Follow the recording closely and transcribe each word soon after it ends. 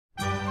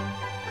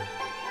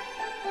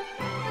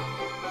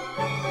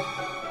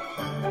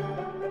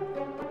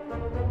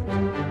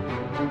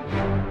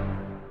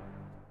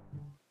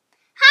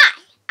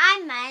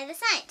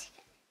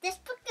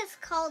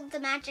called The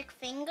Magic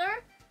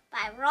Finger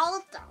by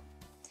Roald Dahl.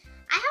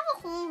 I have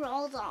a whole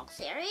Roald Dahl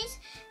series,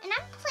 and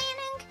I'm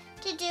planning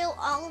to do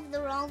all of the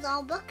Roald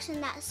Dahl books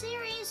in that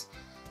series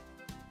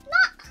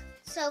not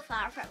so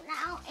far from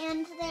now,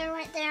 and they're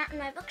right there on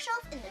my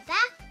bookshelf in the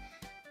back.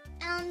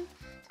 I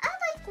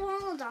like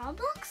Roald Dahl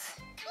books,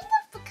 kind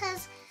of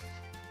because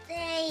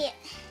they,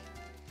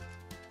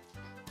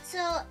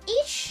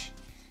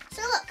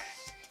 look,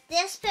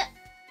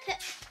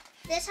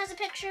 this has a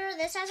picture,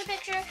 this has a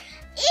picture,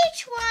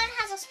 each one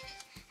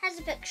has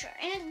a picture,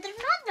 and they're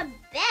not the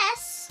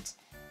best,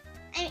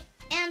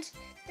 and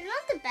they're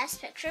not the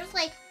best pictures.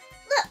 Like,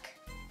 look,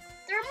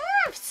 they're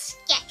more of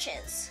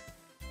sketches,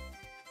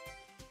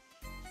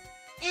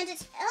 and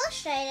it's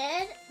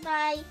illustrated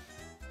by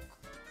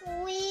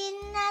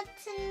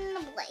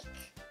Quentin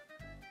Blake.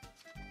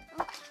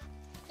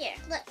 Here,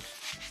 look,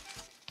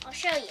 I'll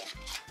show you.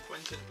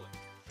 Quentin Blake.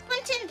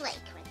 Quentin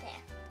Blake right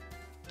there.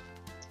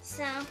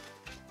 So,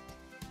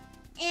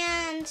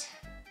 and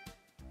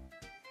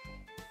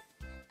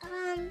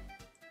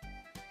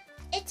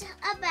it's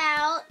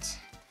about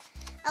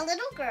a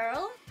little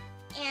girl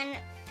and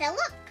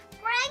Philip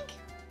Gregg,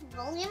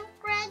 William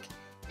Gregg,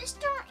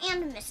 Mr.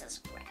 and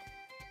Mrs. Gregg.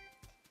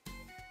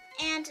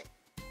 And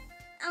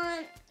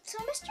so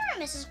Mr.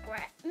 and Mrs.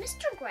 Gregg,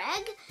 Mr.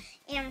 Gregg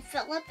and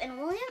Philip and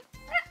William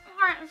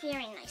aren't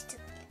very nice to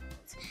the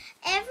animals.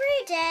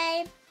 Every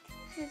day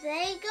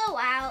they go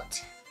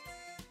out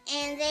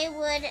and they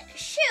would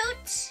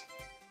shoot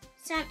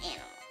some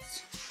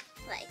animals,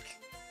 like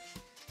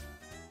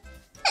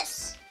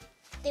this.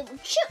 They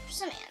would shoot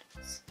some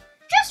animals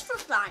just for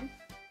fun.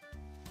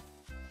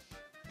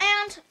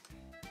 And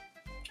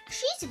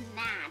she's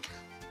mad.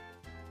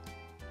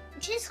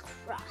 She's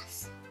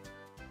cross.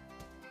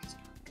 That's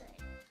not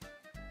good.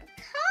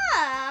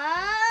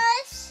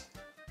 Because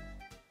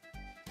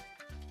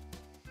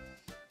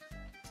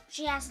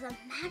she has the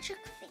magic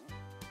finger.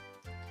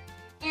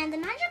 And the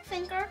magic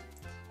finger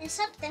is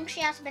something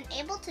she has been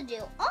able to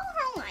do all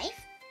her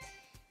life.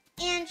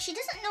 And she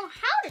doesn't know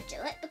how to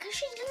do it because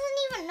she doesn't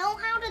even know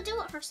how to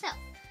do it herself.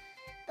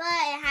 But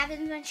it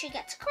happens when she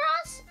gets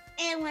cross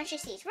and when she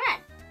sees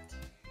red.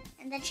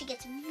 And then she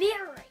gets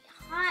very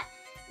hot.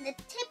 The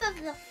tip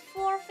of the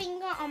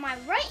forefinger on my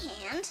right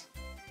hand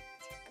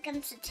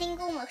begins to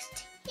tingle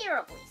most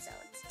terribly. So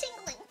it's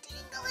tingling,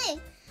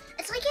 tingling.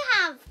 It's like you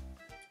have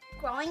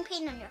growing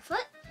pain on your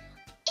foot,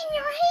 in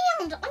your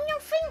hand, on your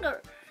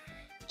finger.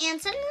 And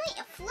suddenly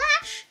a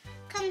flash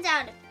comes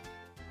out of it.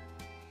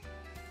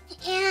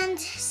 And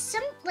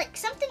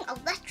something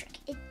electric.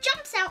 It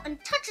jumps out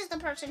and touches the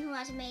person who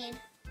has made.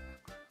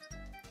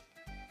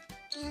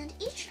 And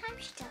each time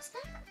she does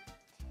that,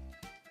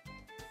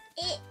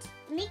 it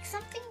makes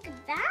something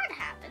bad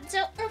happen.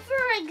 So,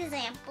 for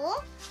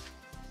example,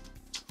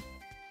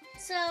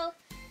 so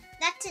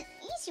that's an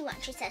easy one,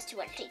 she says to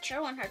her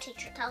teacher when her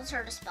teacher tells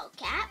her to spell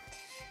cat.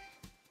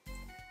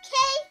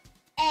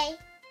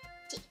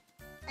 K-A-T.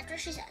 That's what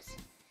she says.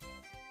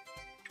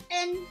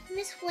 And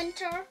Miss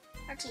Winter,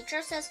 our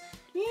teacher, says,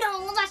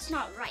 no, that's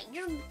not right.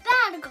 You're a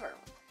bad girl.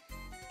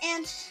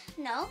 And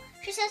no,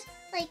 she says,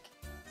 like,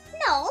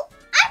 no,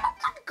 I'm a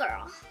good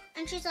girl.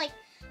 And she's like,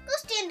 go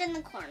stand in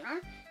the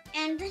corner.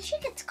 And then she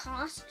gets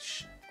cross.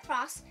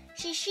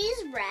 She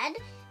sees red,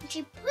 and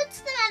she puts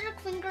the magic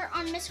finger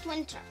on Miss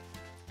Winter.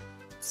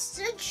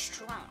 Stood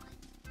strong.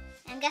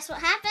 And guess what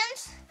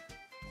happens?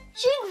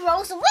 She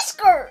grows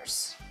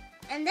whiskers.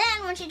 And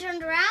then when she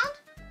turned around,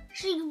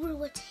 she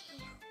grew a tail.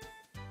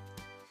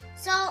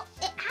 So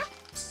it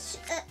happens,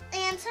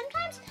 and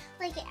sometimes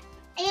like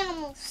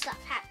animal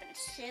stuff happens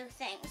to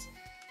things.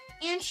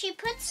 And she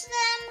puts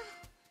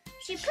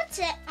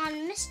it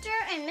on Mr.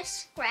 and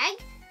Miss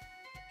Gregg,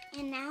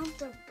 and now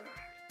they're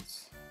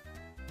birds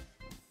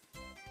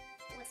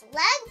with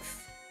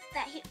legs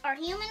that are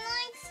human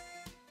legs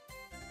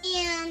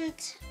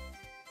and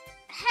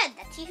a head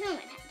that's a human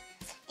head.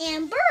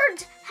 And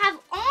birds have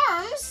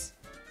arms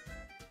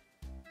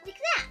like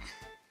that.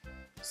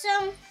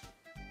 So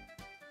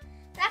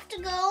they have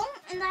to go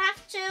and they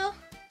have to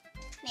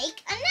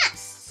make a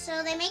nest.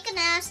 So they make a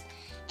nest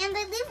and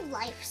they live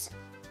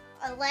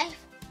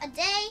a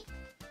day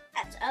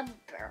as a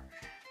bird.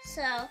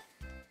 So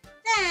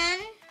then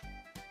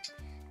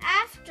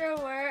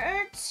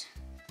afterwards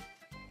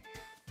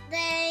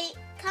they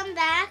come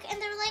back and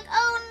they're like,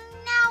 oh,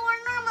 now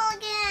we're normal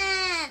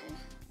again.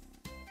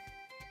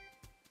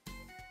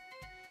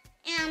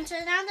 And so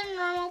now they're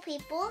normal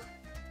people.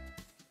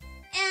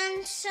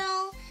 And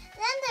so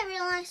then they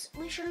realize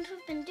we shouldn't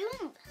have been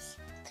doing this.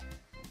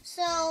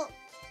 So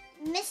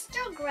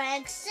Mr.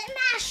 Gregg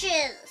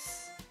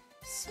smashes.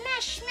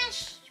 Smash,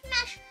 smash,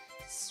 smash,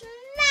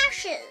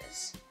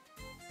 smashes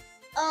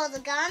all the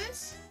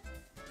guns.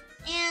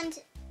 And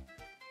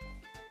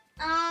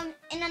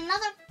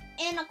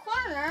in a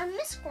corner,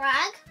 Miss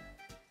Gregg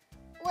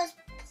was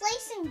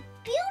placing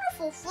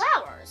beautiful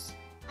flowers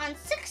on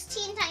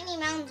 16 tiny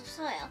mounds of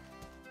soil,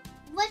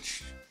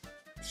 which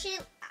she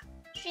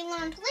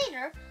learned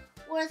later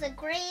were the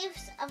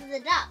graves of the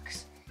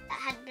ducks that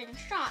had been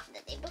shot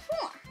the day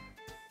before.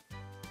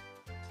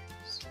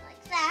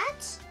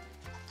 that,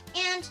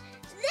 and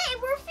they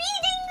were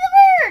feeding the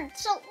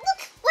birds. So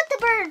look what the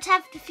birds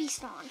have to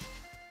feast on.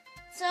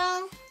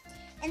 So,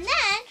 and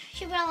then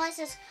she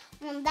realizes,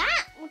 well,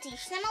 that will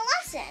teach them a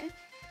lesson.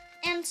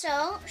 And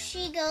so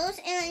she goes,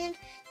 and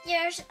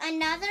there's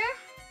another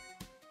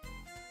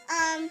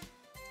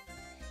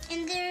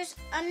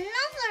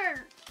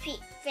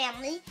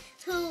family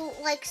who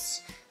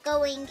likes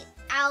going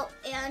out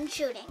and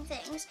shooting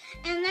things.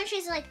 And then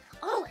she's like,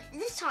 oh, if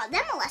this taught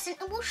them a lesson,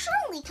 it will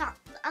surely taught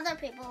other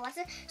people a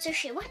lesson. So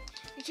she went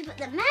and she put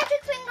the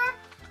magic finger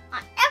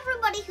on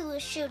everybody who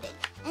was shooting.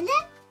 And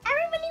then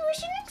everybody who was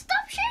shooting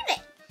stopped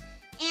shooting.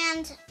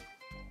 And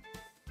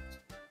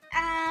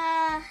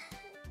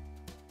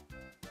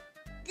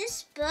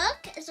this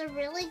book is a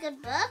really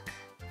good book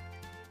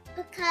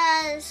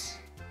because,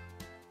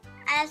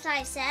 as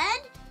I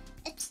said,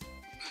 it's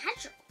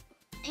magical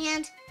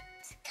and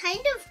it's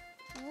kind of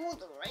cool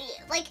to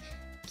read. Like,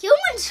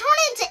 humans turn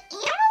into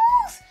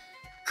animals?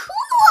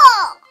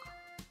 Cool!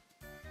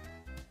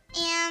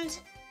 And,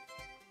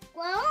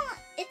 well,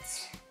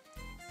 it's,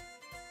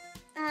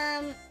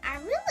 I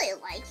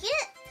really like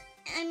it.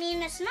 I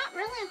mean, it's not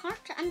really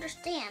hard to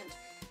understand.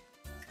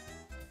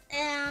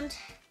 And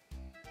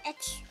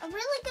it's a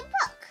really good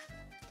book.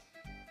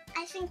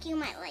 I think you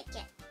might like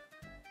it.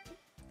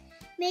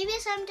 Maybe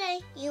someday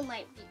you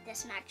might read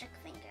this Magic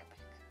Finger book.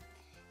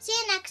 See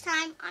you next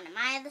time on Am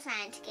I the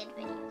Science Kid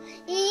video.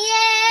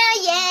 Yeah,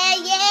 yeah,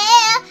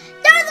 yeah!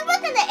 Throw the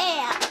book in the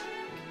air!